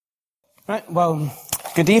Right, well,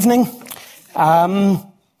 good evening. Tonight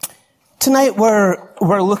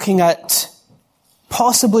we're looking at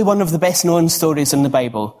possibly one of the best known stories in the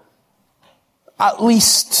Bible. At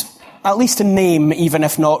least in name, even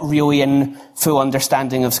if not really in full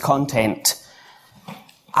understanding of the content.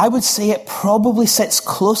 I would say it probably sits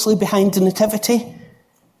closely behind the Nativity,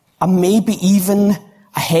 and maybe even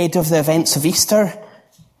ahead of the events of Easter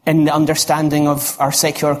in the understanding of our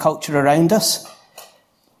secular culture around us.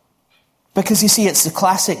 Because you see, it's the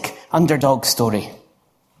classic underdog story.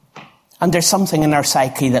 And there's something in our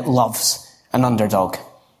psyche that loves an underdog.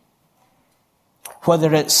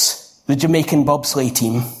 Whether it's the Jamaican bobsleigh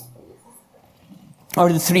team,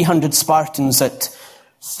 or the 300 Spartans at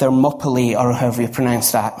Thermopylae, or however you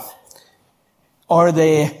pronounce that, or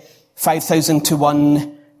the 5,000 to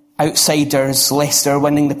 1 outsiders, Leicester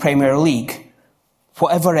winning the Premier League.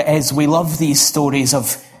 Whatever it is, we love these stories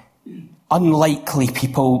of unlikely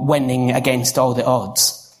people winning against all the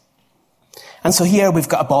odds. And so here we've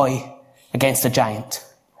got a boy against a giant.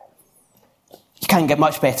 You can't get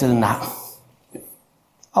much better than that.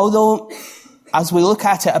 Although, as we look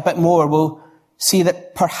at it a bit more, we'll see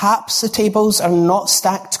that perhaps the tables are not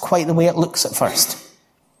stacked quite the way it looks at first.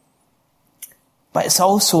 But it's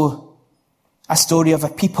also a story of a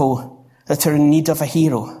people that are in need of a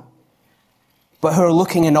hero, but who are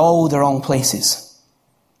looking in all the wrong places.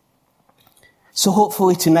 So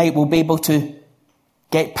hopefully tonight we'll be able to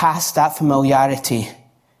get past that familiarity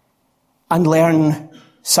and learn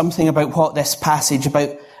something about what this passage,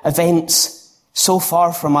 about events so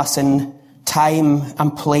far from us in time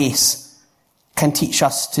and place, can teach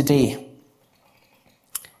us today.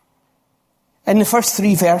 In the first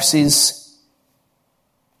 3 verses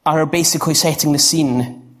are basically setting the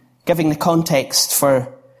scene, giving the context for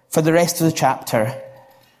the rest of the chapter.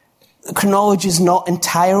 The chronology is not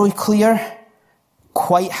entirely clear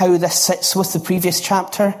quite how this sits with the previous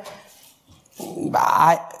chapter.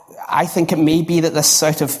 I think it may be that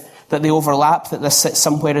that they overlap, that this sits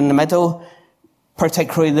somewhere in the middle,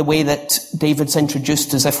 particularly the way that David's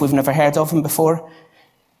introduced as if we've never heard of him before.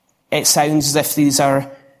 It sounds as if these are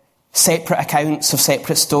separate accounts of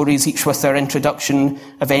separate stories, each with their introduction,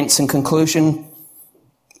 events and conclusion.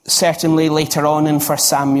 Certainly later on in 1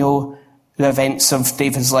 Samuel, the events of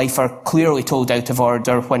David's life are clearly told out of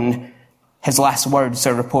order when his last words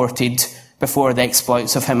are reported before the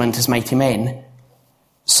exploits of him and his mighty men.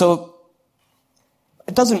 So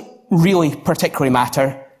it doesn't really particularly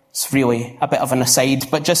matter. It's really a bit of an aside,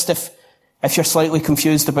 but just if you're slightly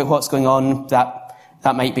confused about what's going on, that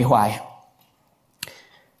might be why.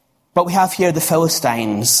 But we have here the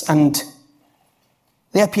Philistines, and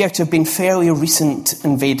they appear to have been fairly recent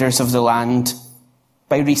invaders of the land.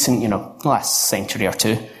 By recent, last century or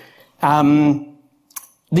two.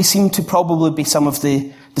 They seem to probably be some of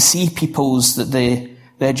the sea peoples that the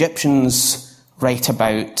Egyptians write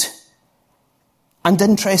about. And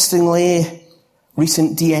interestingly,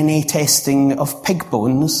 recent DNA testing of pig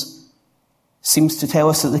bones seems to tell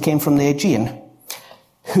us that they came from the Aegean.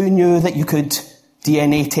 Who knew that you could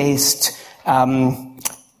DNA test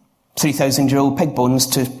 3,000-year-old pig bones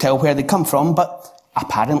to tell where they come from? But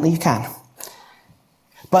apparently you can.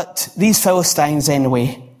 But these Philistines,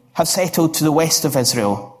 anyway, have settled to the west of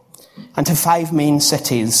Israel and have 5 main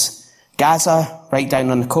cities. Gaza, right down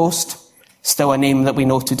on the coast, still a name that we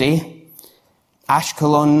know today.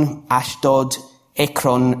 Ashkelon, Ashdod,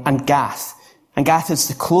 Ekron, and Gath. And Gath is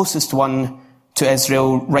the closest one to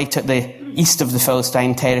Israel, right at the east of the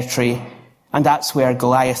Philistine territory, and that's where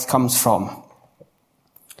Goliath comes from.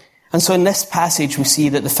 And so in this passage we see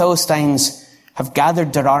that the Philistines have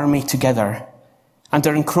gathered their army together and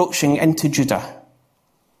are encroaching into Judah.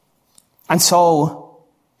 And Saul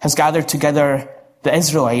has gathered together the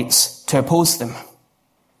Israelites to oppose them.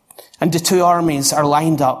 And the 2 armies are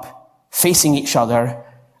lined up, facing each other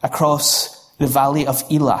across the valley of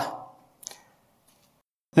Elah.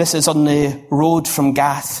 This is on the road from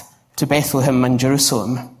Gath to Bethlehem and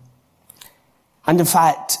Jerusalem. And in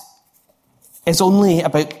fact, it's only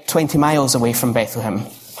about 20 miles away from Bethlehem,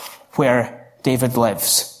 where David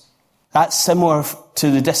lives. That's similar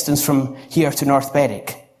to the distance from here to North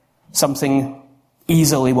Berwick, something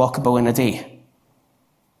easily walkable in a day.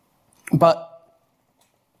 But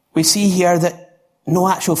we see here that no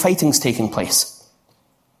actual fighting's taking place.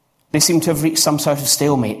 They seem to have reached some sort of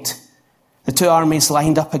stalemate. The 2 armies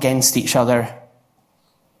lined up against each other,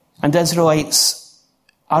 and the Israelites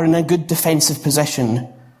are in a good defensive position,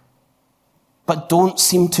 but don't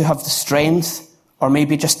seem to have the strength, or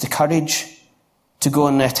maybe just the courage, to go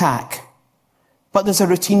on the attack. But there's a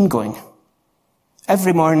routine going.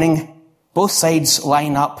 Every morning, both sides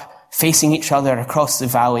line up facing each other across the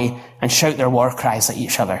valley and shout their war cries at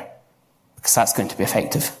each other, because that's going to be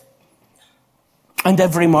effective. And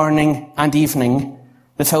every morning and evening,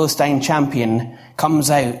 the Philistine champion comes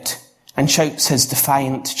out and shouts his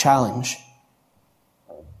defiant challenge.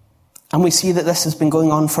 And we see that this has been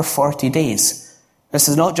going on for 40 days. This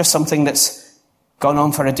is not just something that's gone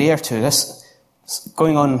on for a day or two. This is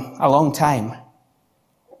going on a long time.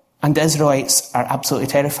 And the Israelites are absolutely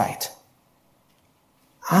terrified.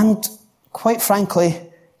 And quite frankly,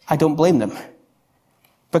 I don't blame them.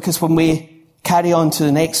 Because when we carry on to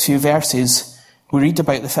the next few verses, we read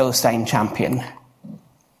about the Philistine champion.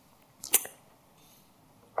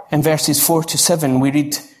 In verses 4 to 7, we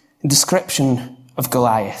read a description of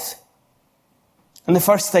Goliath. And the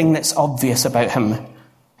first thing that's obvious about him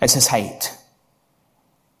is his height.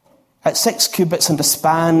 At 6 cubits and a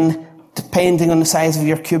span, depending on the size of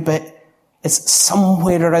your cubit, it's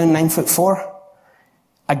somewhere around 9'4".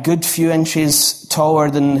 A good few inches taller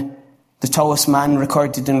than the tallest man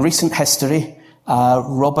recorded in recent history,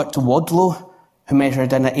 Robert Wadlow, who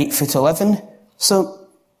measured in at 8'11". So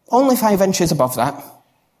only 5 inches above that.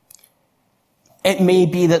 It may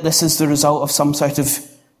be that this is the result of some sort of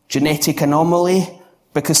genetic anomaly,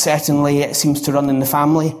 because certainly it seems to run in the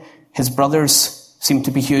family. His brothers seem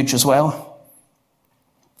to be huge as well.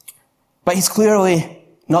 But he's clearly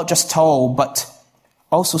not just tall, but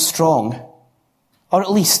also strong. Or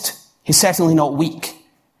at least, he's certainly not weak,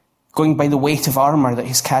 going by the weight of armour that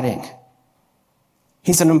he's carrying.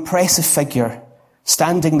 He's an impressive figure,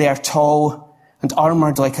 standing there tall and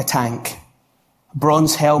armoured like a tank.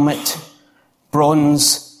 Bronze helmet,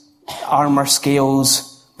 bronze armour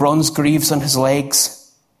scales, bronze greaves on his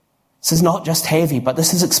legs. This is not just heavy, but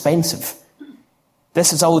this is expensive.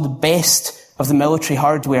 This is all the best of the military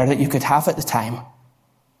hardware that you could have at the time.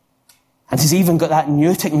 And he's even got that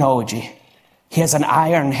new technology. He has an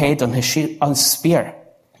iron head on his spear.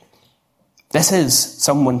 This is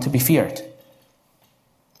someone to be feared.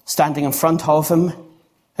 Standing in front of him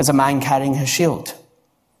is a man carrying his shield.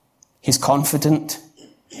 He's confident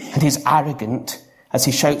and he's arrogant as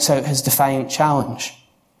he shouts out his defiant challenge.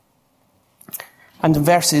 And in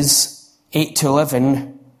verses 8 to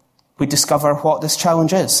 11, we discover what this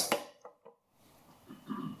challenge is.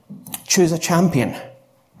 Choose a champion.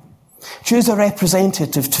 Choose a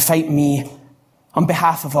representative to fight me on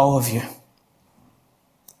behalf of all of you.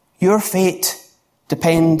 Your fate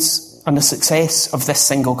depends on the success of this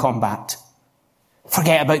single combat.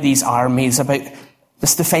 Forget about these armies, about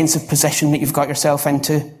this defensive position that you've got yourself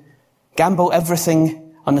into. Gamble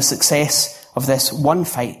everything on the success of this one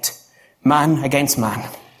fight, man against man.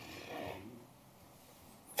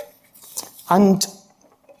 And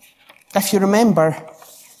if you remember,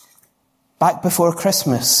 back before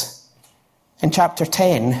Christmas, in chapter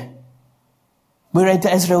 10, we read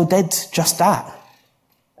that Israel did just that.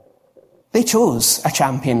 They chose a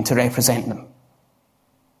champion to represent them.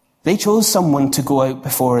 They chose someone to go out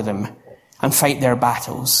before them and fight their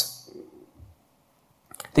battles.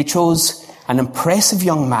 They chose an impressive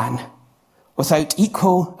young man without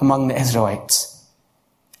equal among the Israelites,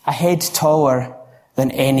 a head taller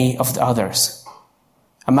than any of the others,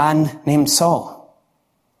 a man named Saul.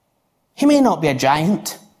 He may not be a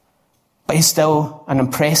giant, but he's still an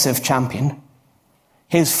impressive champion.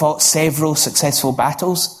 He has fought several successful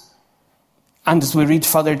battles, and as we read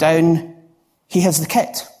further down, he has the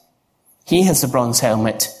kit. He has the bronze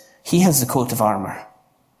helmet. He has the coat of armour.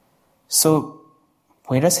 So,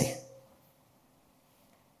 where is he?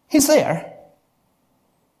 He's there,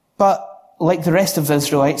 but like the rest of the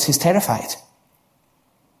Israelites, he's terrified.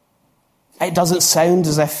 It doesn't sound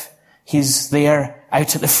as if he's there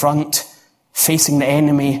out at the front, facing the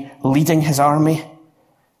enemy, leading his army.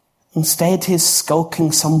 Instead, he's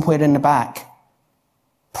skulking somewhere in the back,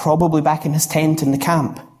 probably back in his tent in the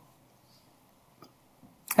camp.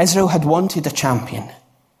 Israel had wanted a champion,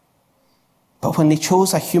 but when they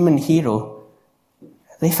chose a human hero,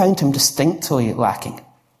 they found him distinctly lacking.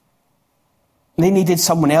 They needed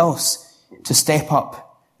someone else to step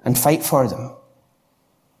up and fight for them.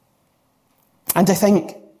 And I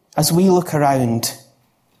think, as we look around,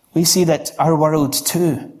 we see that our world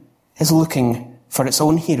too is looking for its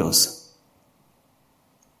own heroes.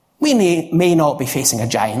 We may not be facing a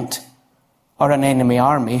giant or an enemy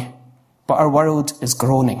army, but our world is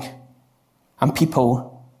groaning and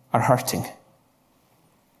people are hurting.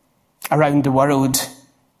 Around the world,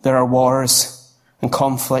 there are wars and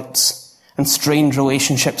conflicts and strained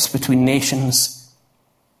relationships between nations.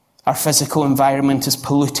 Our physical environment is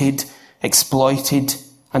polluted, exploited,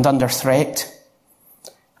 and under threat.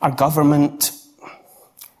 Our government,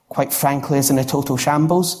 quite frankly, is in a total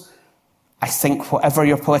shambles, I think whatever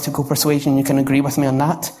your political persuasion, you can agree with me on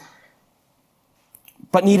that.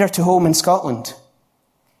 But nearer to home in Scotland,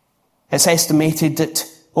 it's estimated that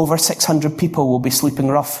over 600 people will be sleeping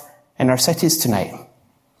rough in our cities tonight.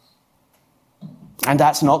 And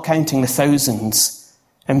that's not counting the thousands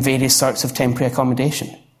in various sorts of temporary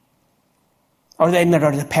accommodation. Or then there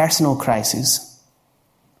are the personal crises,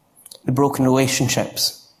 the broken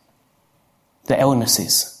relationships, the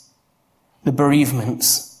illnesses, the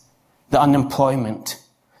bereavements, the unemployment,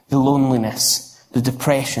 the loneliness, the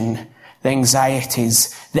depression, the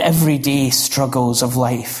anxieties, the everyday struggles of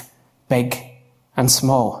life, big and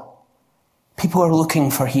small. People are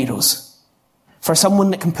looking for heroes, for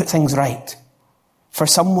someone that can put things right, for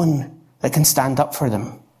someone that can stand up for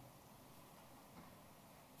them.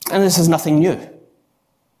 And this is nothing new.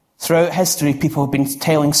 Throughout history, people have been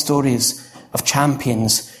telling stories of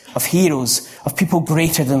champions, of heroes, of people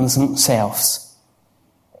greater than themselves.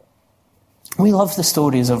 We love the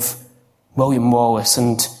stories of William Wallace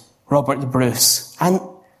and Robert the Bruce, and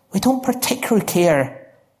we don't particularly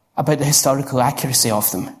care about the historical accuracy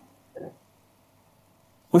of them.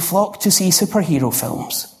 We flock to see superhero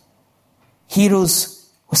films. Heroes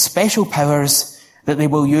with special powers that they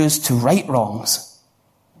will use to right wrongs,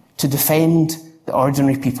 to defend the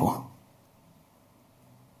ordinary people.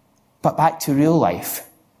 But back to real life,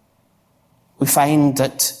 we find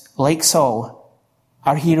that, like Saul,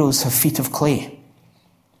 our heroes have feet of clay.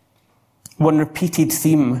 One repeated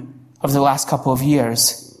theme of the last couple of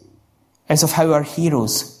years is of how our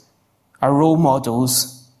heroes, our role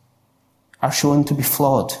models, are shown to be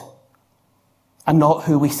flawed and not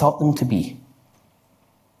who we thought them to be.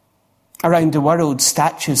 Around the world,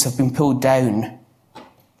 statues have been pulled down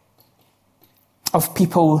of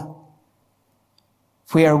people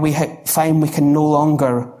where we find we can no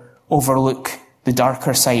longer overlook the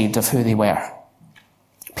darker side of who they were.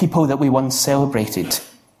 People that we once celebrated.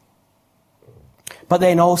 But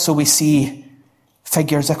then also we see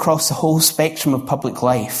figures across the whole spectrum of public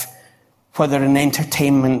life, whether in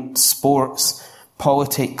entertainment, sports,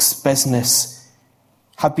 politics, business,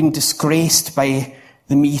 have been disgraced by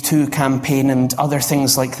the Me Too campaign and other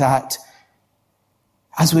things like that,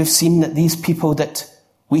 as we've seen that these people that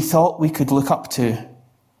we thought we could look up to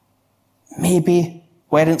maybe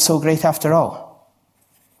weren't so great after all.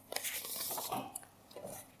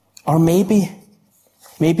 Or maybe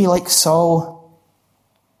like Saul,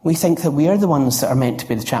 we think that we are the ones that are meant to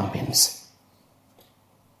be the champions.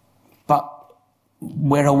 But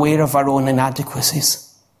we're aware of our own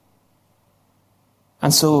inadequacies.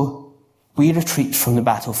 And so we retreat from the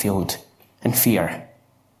battlefield in fear.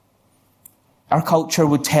 Our culture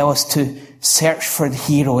would tell us to search for the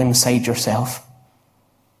hero inside yourself.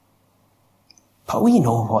 But we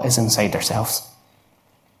know what is inside ourselves.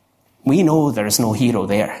 We know there is no hero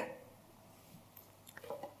there.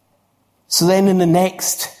 So then in the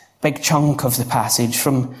next big chunk of the passage,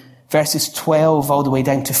 from verses 12 all the way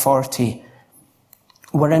down to 40,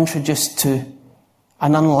 we're introduced to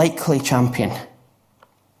an unlikely champion,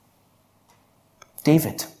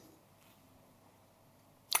 David.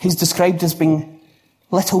 He's described as being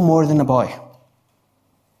little more than a boy.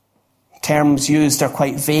 Terms used are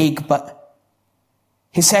quite vague, but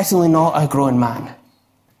he's certainly not a grown man.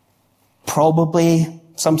 Probably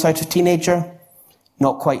some sort of teenager,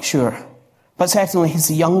 not quite sure. But certainly he's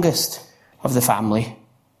the youngest of the family.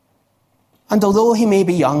 And although he may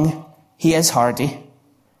be young, he is hardy.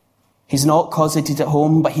 He's not closeted at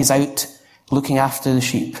home, but he's out looking after the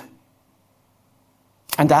sheep.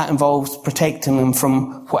 And that involves protecting them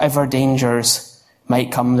from whatever dangers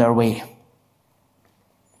might come their way.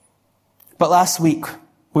 But last week,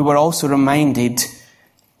 we were also reminded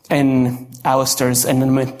in Alistair's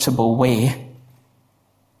inimitable way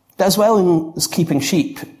that as well as keeping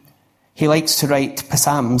sheep, he likes to write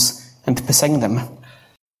psalms and to sing them.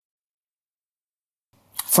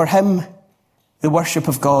 For him, the worship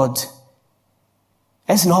of God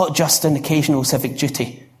is not just an occasional civic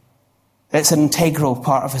duty. It's an integral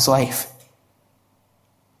part of his life.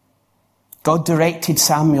 God directed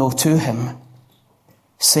Samuel to him,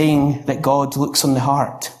 saying that God looks on the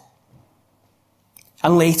heart.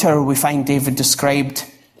 And later we find David described,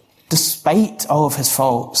 despite all of his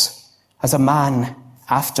faults, as a man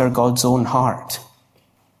after God's own heart.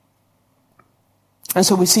 And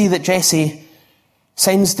so we see that Jesse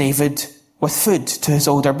sends David with food to his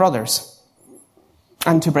older brothers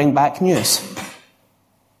and to bring back news.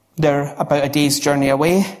 They're about a day's journey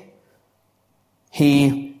away.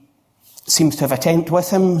 He seems to have a tent with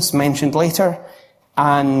him, as mentioned later,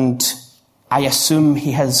 and I assume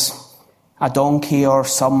he has a donkey or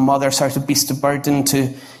some other sort of beast of burden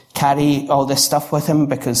to carry all this stuff with him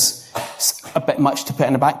because it's a bit much to put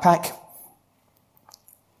in a backpack.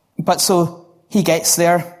 But so he gets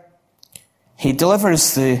there. He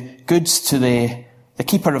delivers the goods to the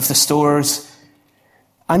keeper of the stores,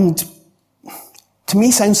 and to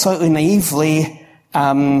me sounds slightly naively,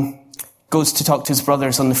 goes to talk to his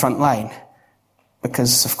brothers on the front line.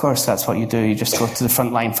 Because, of course, that's what you do. You just go to the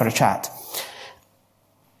front line for a chat.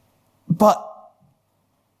 But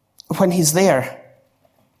when he's there,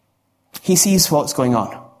 he sees what's going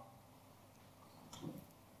on.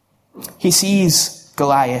 He sees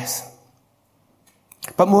Goliath.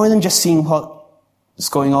 But more than just seeing what's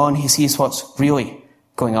going on, he sees what's really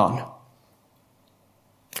going on.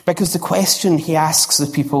 Because the question he asks the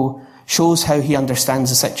people shows how he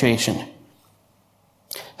understands the situation.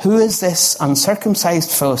 Who is this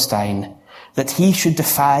uncircumcised Philistine that he should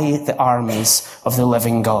defy the armies of the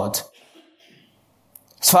living God?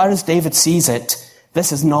 As far as David sees it,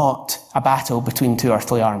 this is not a battle between two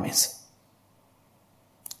earthly armies.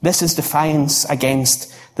 This is defiance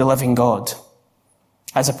against the living God,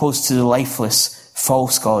 as opposed to the lifeless,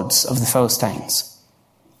 false gods of the Philistines.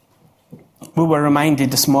 We were reminded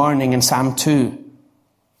this morning in Psalm 2,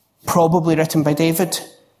 probably written by David,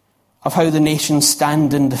 of how the nations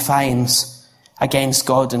stand in defiance against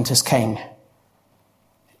God and his king.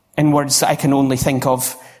 In words that I can only think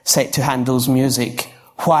of set to Handel's music,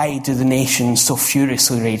 why do the nations so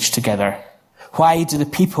furiously rage together? Why do the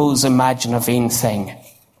peoples imagine a vain thing?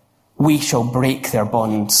 We shall break their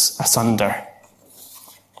bonds asunder.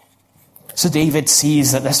 So David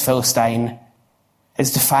sees that this Philistine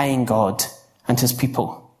is defying God and his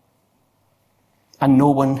people. And no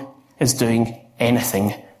one is doing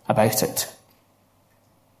anything about it.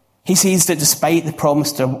 He sees that despite the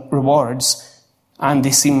promised rewards, and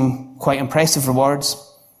they seem quite impressive rewards,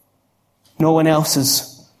 no one else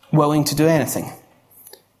is willing to do anything.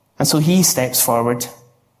 And so he steps forward,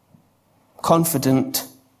 confident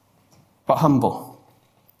but humble.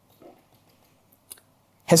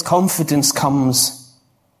 His confidence comes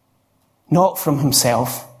not from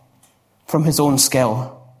himself, from his own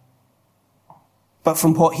skill, but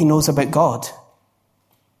from what he knows about God.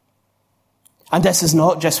 And this is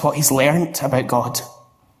not just what he's learnt about God,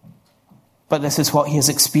 but this is what he has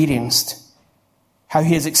experienced. How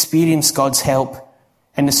he has experienced God's help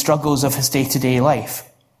in the struggles of his day-to-day life.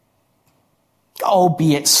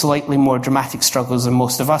 Albeit slightly more dramatic struggles than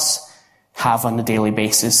most of us have on a daily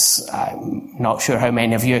basis. I'm not sure how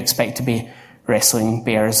many of you expect to be wrestling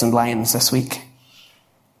bears and lions this week.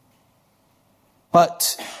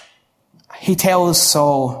 But he tells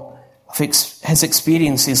Saul of his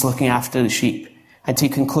experiences looking after the sheep, and he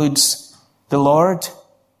concludes, "The Lord,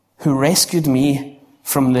 who rescued me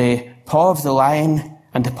from the paw of the lion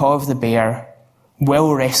and the paw of the bear,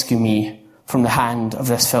 will rescue me from the hand of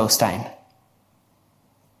this Philistine."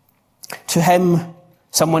 To him,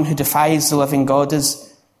 someone who defies the living God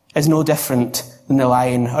is no different than the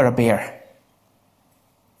lion or a bear.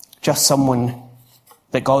 Just someone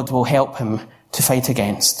that God will help him to fight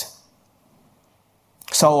against.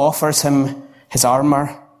 Saul offers him his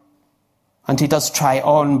armour, and he does try it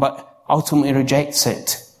on, but ultimately rejects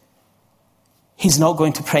it. He's not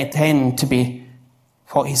going to pretend to be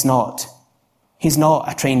what he's not. He's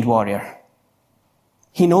not a trained warrior.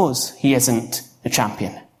 He knows he isn't a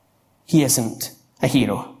champion. He isn't a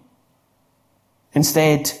hero.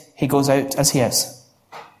 Instead, he goes out as he is.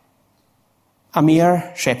 A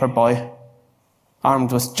mere shepherd boy,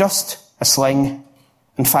 armed with just a sling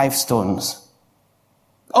and 5 stones.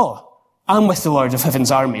 Oh, and with the Lord of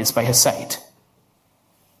Heaven's armies by his side.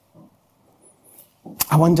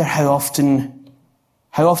 I wonder how often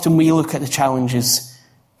we look at the challenges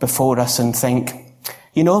before us and think,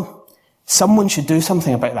 someone should do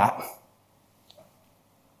something about that.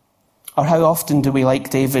 Or how often do we, like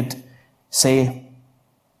David, say,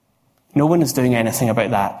 no one is doing anything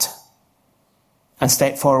about that, and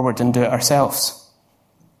step forward and do it ourselves?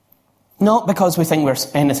 Not because we think we're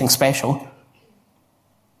anything special,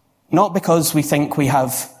 not because we think we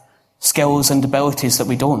have skills and abilities that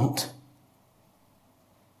we don't,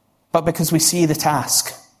 but because we see the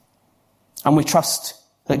task and we trust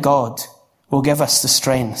that God will give us the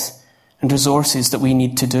strength and resources that we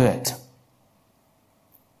need to do it.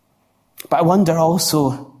 But I wonder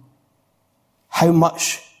also how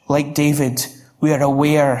much, like David, we are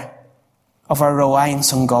aware of our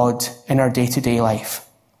reliance on God in our day-to-day life.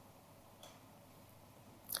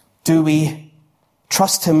 Do we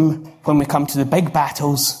trust him when we come to the big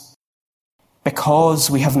battles because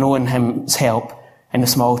we have known his help in the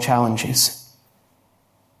small challenges?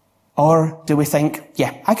 Or do we think,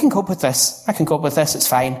 I can cope with this, it's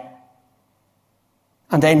fine.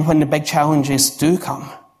 And then when the big challenges do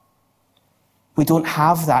come, we don't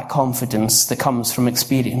have that confidence that comes from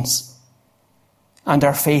experience. And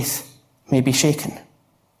our faith may be shaken.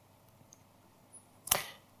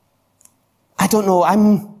 I don't know,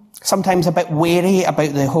 I'm sometimes a bit wary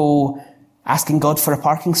about the whole asking God for a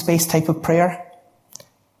parking space type of prayer.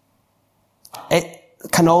 It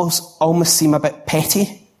can almost seem a bit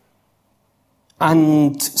petty.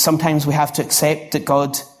 And sometimes we have to accept that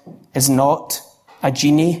God is not a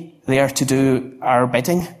genie there to do our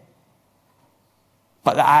bidding,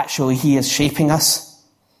 but that actually he is shaping us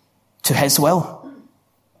to his will.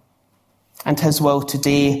 And his will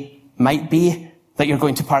today might be that you're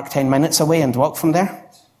going to park 10 minutes away and walk from there.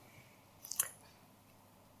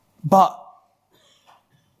 But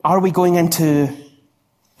are we going into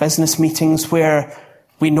business meetings where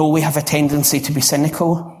we know we have a tendency to be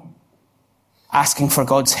cynical, asking for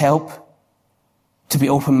God's help, to be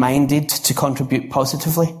open-minded, to contribute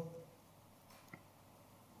positively?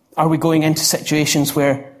 Are we going into situations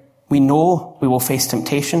where we know we will face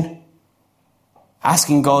temptation,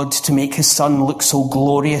 asking God to make his Son look so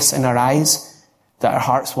glorious in our eyes that our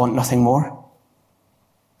hearts want nothing more?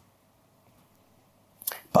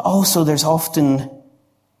 But also there's often,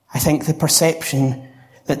 I think, the perception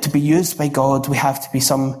that to be used by God, we have to be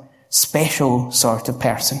some special sort of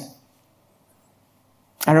person.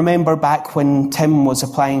 I remember back when Tim was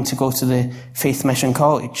applying to go to the Faith Mission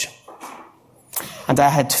College, and I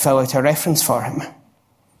had to fill out a reference for him.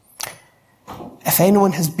 If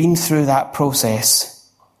anyone has been through that process,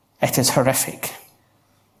 it is horrific.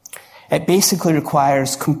 It basically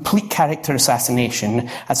requires complete character assassination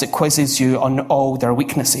as it quizzes you on all their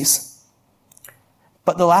weaknesses.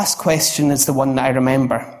 But the last question is the one that I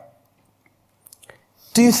remember.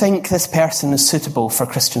 Do you think this person is suitable for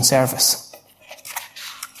Christian service?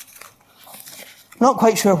 Not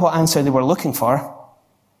quite sure what answer they were looking for,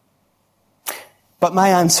 but my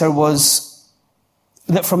answer was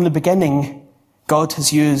that from the beginning, God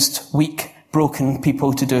has used weak, broken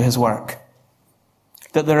people to do his work.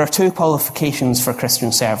 That there are two qualifications for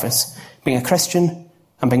Christian service, being a Christian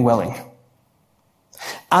and being willing.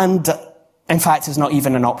 And, in fact, it's not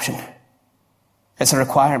even an option. It's a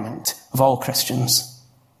requirement of all Christians,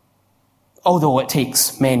 although it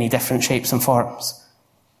takes many different shapes and forms.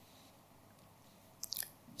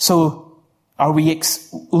 So, are we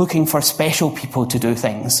looking for special people to do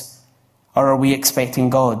things, or are we expecting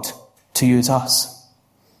God to use us?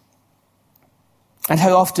 And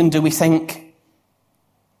how often do we think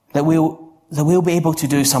that we'll be able to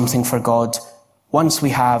do something for God once we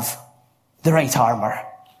have the right armour,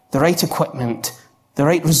 the right equipment, the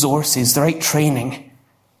right resources, the right training?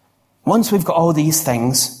 Once we've got all these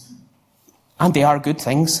things, and they are good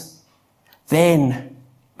things, then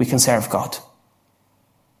we can serve God.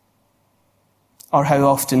 Or how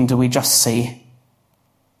often do we just say,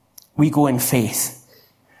 we go in faith,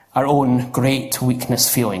 our own great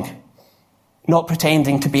weakness feeling, not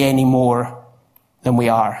pretending to be any more than we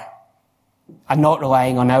are, and not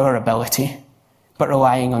relying on our ability, but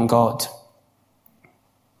relying on God.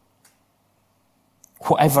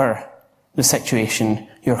 Whatever the situation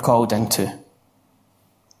you're called into,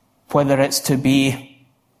 whether it's to be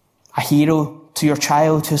a hero to your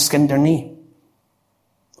child who's skinned their knee,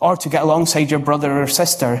 or to get alongside your brother or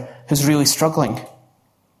sister who's really struggling,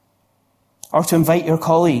 or to invite your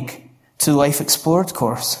colleague to the Life Explored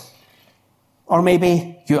course, or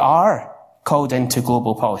maybe you are called into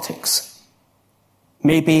global politics.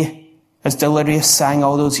 Maybe, as Delirious sang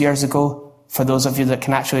all those years ago, for those of you that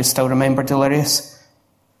can actually still remember Delirious,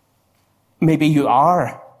 maybe you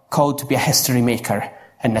are called to be a history maker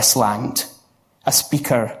in this land, a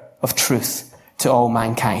speaker of truth to all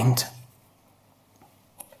mankind.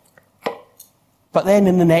 But then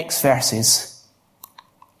in the next verses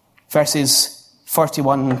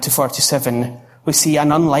 41 to 47, we see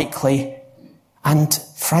an unlikely and,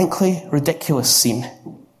 frankly, ridiculous scene.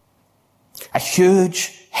 A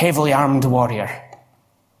huge, heavily armed warrior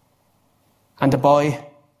and a boy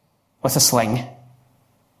with a sling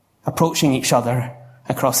approaching each other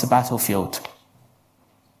across the battlefield.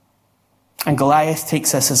 And Goliath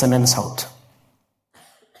takes this as an insult.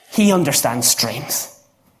 He understands strength.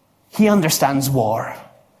 He understands war.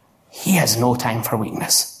 He has no time for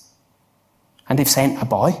weakness. And they've sent a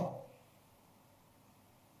boy.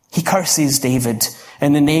 He curses David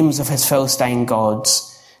in the names of his Philistine gods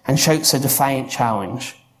and shouts a defiant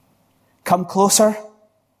challenge. Come closer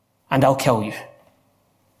and I'll kill you.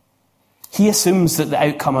 He assumes that the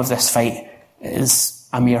outcome of this fight is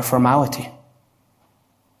a mere formality.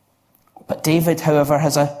 But David, however,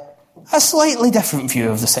 has a slightly different view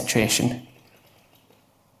of the situation.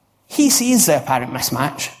 He sees the apparent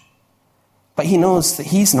mismatch, but he knows that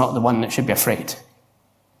he's not the one that should be afraid,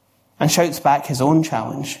 and shouts back his own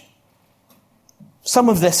challenge. Some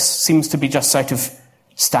of this seems to be just sort of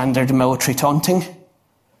standard military taunting.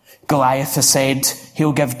 Goliath has said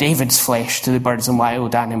he'll give David's flesh to the birds and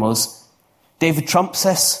wild animals. David trumps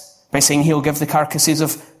this by saying he'll give the carcasses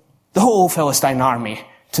of the whole Philistine army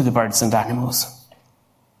to the birds and animals.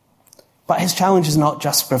 But his challenge is not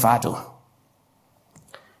just bravado,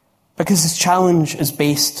 because his challenge is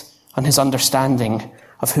based on his understanding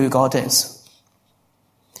of who God is.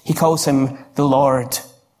 He calls him the Lord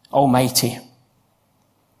Almighty,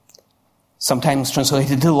 sometimes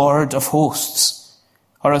translated the Lord of Hosts,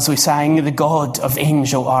 or as we sang, the God of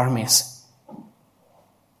angel armies.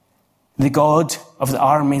 The God of the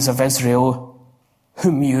armies of Israel,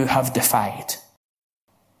 whom you have defied.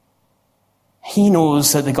 He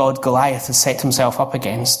knows that the God Goliath has set himself up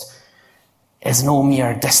against is no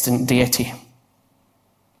mere distant deity.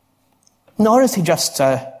 Nor is he just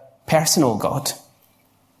a personal God.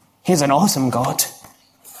 He's an awesome God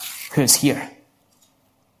who is here.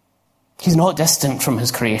 He's not distant from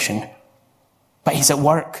his creation, but he's at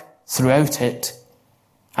work throughout it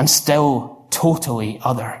and still totally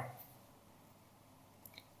other.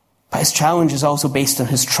 But his challenge is also based on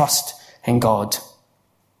his trust in God,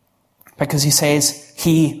 because he says,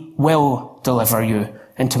 he will deliver you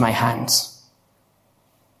into my hands.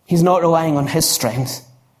 He's not relying on his strength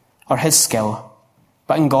or his skill,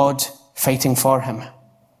 but in God fighting for him.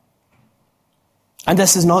 And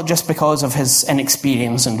this is not just because of his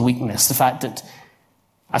inexperience and weakness, the fact that,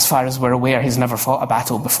 as far as we're aware, he's never fought a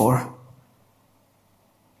battle before.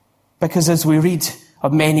 Because as we read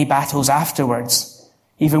of many battles afterwards,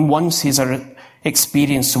 even once he's an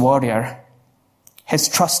experienced warrior, his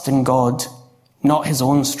trust in God, not his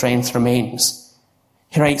own strength, remains.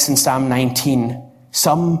 He writes in Psalm 19,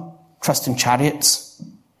 some trust in chariots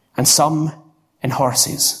and some in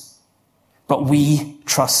horses, but we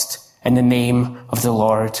trust in the name of the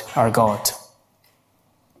Lord our God.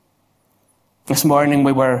 This morning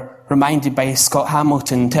we were reminded by Scott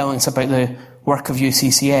Hamilton telling us about the work of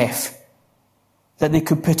UCCF, that they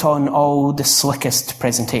could put on all the slickest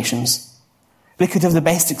presentations. They could have the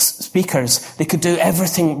best speakers. They could do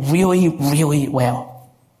everything really, really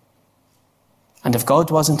well. And if God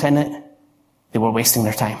wasn't in it, they were wasting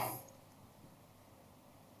their time.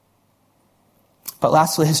 But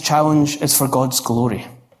lastly, his challenge is for God's glory.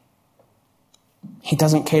 He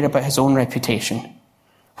doesn't care about his own reputation,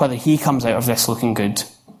 whether he comes out of this looking good.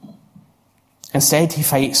 Instead, he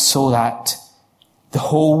fights so that the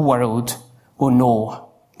whole world will know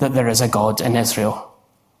that there is a God in Israel.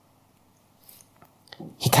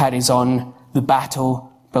 He carries on, the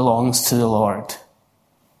battle belongs to the Lord.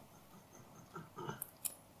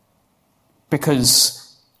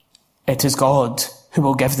 Because it is God who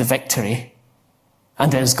will give the victory,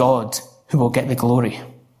 and it is God who will get the glory.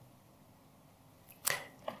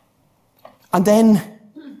 And then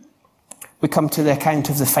we come to the account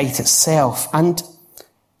of the fight itself, and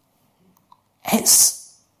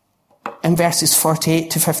it's in verses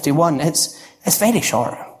 48 to 51. It's very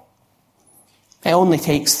short. It only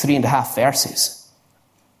takes 3.5 verses.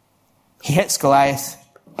 He hits Goliath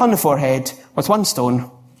on the forehead with one stone.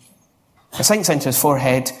 It sinks into his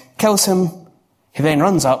forehead, kills him. He then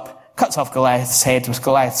runs up, cuts off Goliath's head with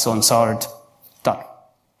Goliath's own sword. Done.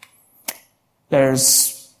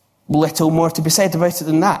 There's little more to be said about it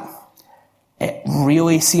than that. It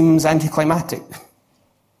really seems anticlimactic.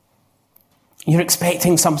 You're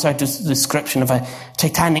expecting some sort of description of a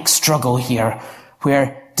titanic struggle here,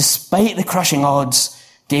 where despite the crushing odds,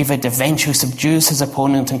 David eventually subdues his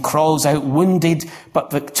opponent and crawls out wounded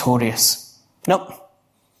but victorious. Nope,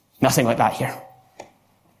 nothing like that here.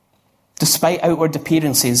 Despite outward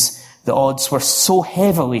appearances, the odds were so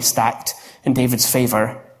heavily stacked in David's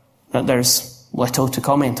favour that there's little to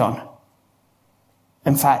comment on.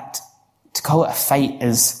 In fact, to call it a fight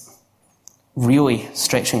is really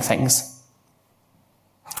stretching things.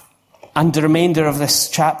 And the remainder of this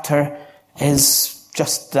chapter is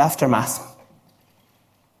just the aftermath.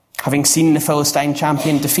 Having seen the Philistine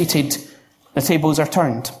champion defeated, the tables are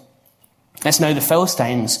turned. It's now the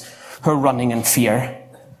Philistines who are running in fear,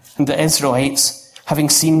 and the Israelites, having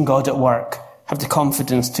seen God at work, have the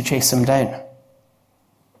confidence to chase him down.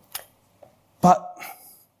 But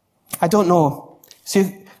I don't know.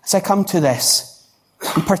 See, as I come to this,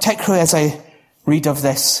 and particularly as I read of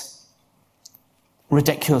this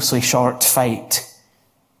ridiculously short fight,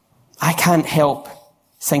 I can't help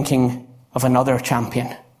thinking of another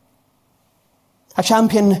champion. A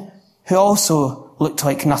champion who also looked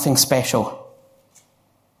like nothing special.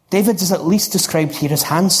 David is at least described here as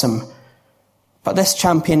handsome, but this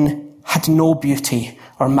champion had no beauty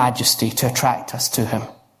or majesty to attract us to him.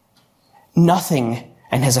 Nothing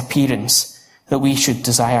in his appearance that we should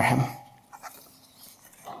desire him.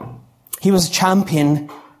 He was a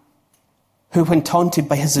champion who, when taunted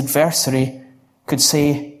by his adversary, could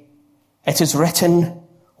say, "It is written,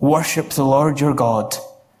 worship the Lord your God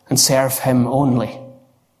and serve him only."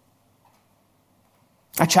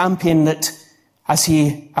 A champion that, as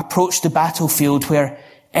he approached the battlefield where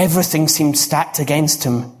everything seemed stacked against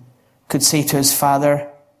him, could say to his Father,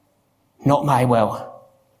 "Not my will,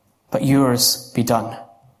 but yours be done."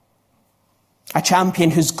 A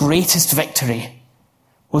champion whose greatest victory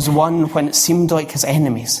was won when it seemed like his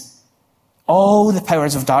enemies, all the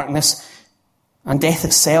powers of darkness and death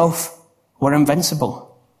itself, were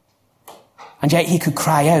invincible. And yet he could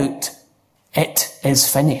cry out, "It is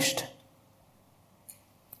finished."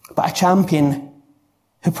 But a champion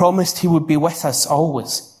who promised he would be with us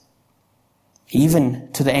always, even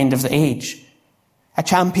to the end of the age. A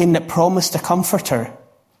champion that promised a comforter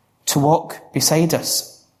to walk beside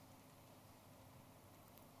us,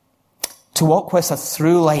 to walk with us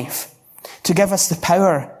through life, to give us the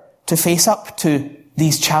power to face up to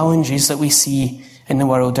these challenges that we see in the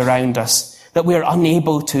world around us, that we are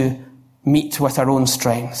unable to meet with our own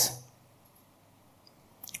strength.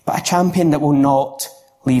 But a champion that will not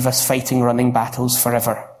leave us fighting running battles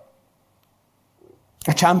forever.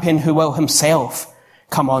 A champion who will himself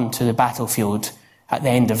come onto the battlefield at the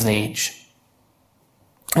end of the age.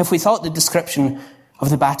 If we thought the description of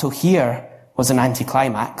the battle here was an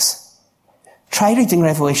anticlimax, try reading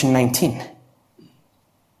Revelation 19.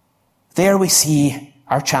 There we see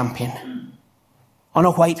our champion on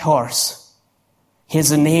a white horse. He has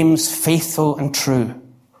the names Faithful and True,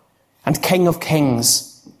 and King of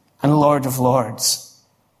Kings and Lord of Lords.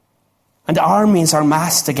 And armies are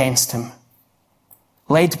massed against him,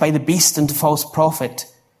 led by the beast and the false prophet.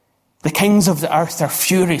 The kings of the earth are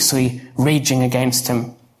furiously raging against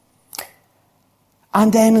him.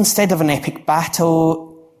 And then, instead of an epic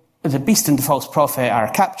battle, the beast and the false prophet are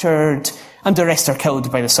captured, and the rest are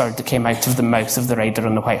killed by the sword that came out of the mouth of the rider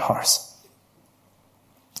on the white horse.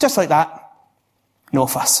 Just like that, no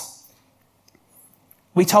fuss.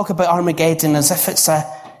 We talk about Armageddon as if it's an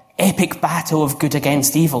epic battle of good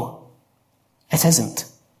against evil. It isn't.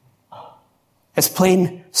 It's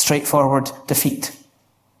plain, straightforward defeat.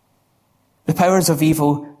 The powers of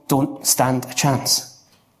evil don't stand a chance.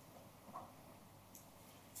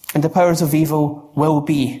 And the powers of evil will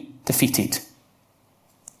be defeated.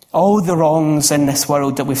 All the wrongs in this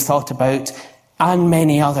world that we've thought about, and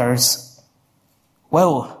many others,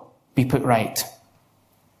 will be put right.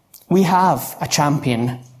 We have a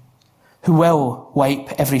champion who will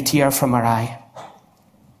wipe every tear from our eye.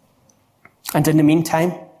 And in the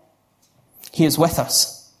meantime, he is with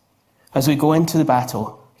us as we go into the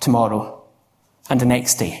battle tomorrow and the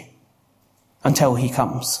next day until he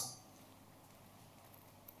comes.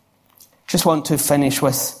 Just want to finish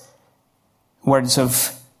with words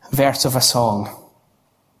of verse of a song.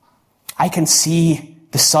 I can see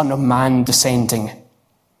the Son of Man descending,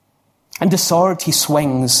 and the sword he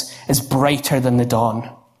swings is brighter than the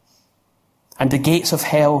dawn, and the gates of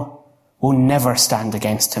hell will never stand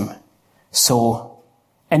against him. So,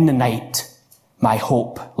 in the night, my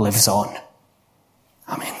hope lives on.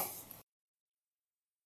 Amen.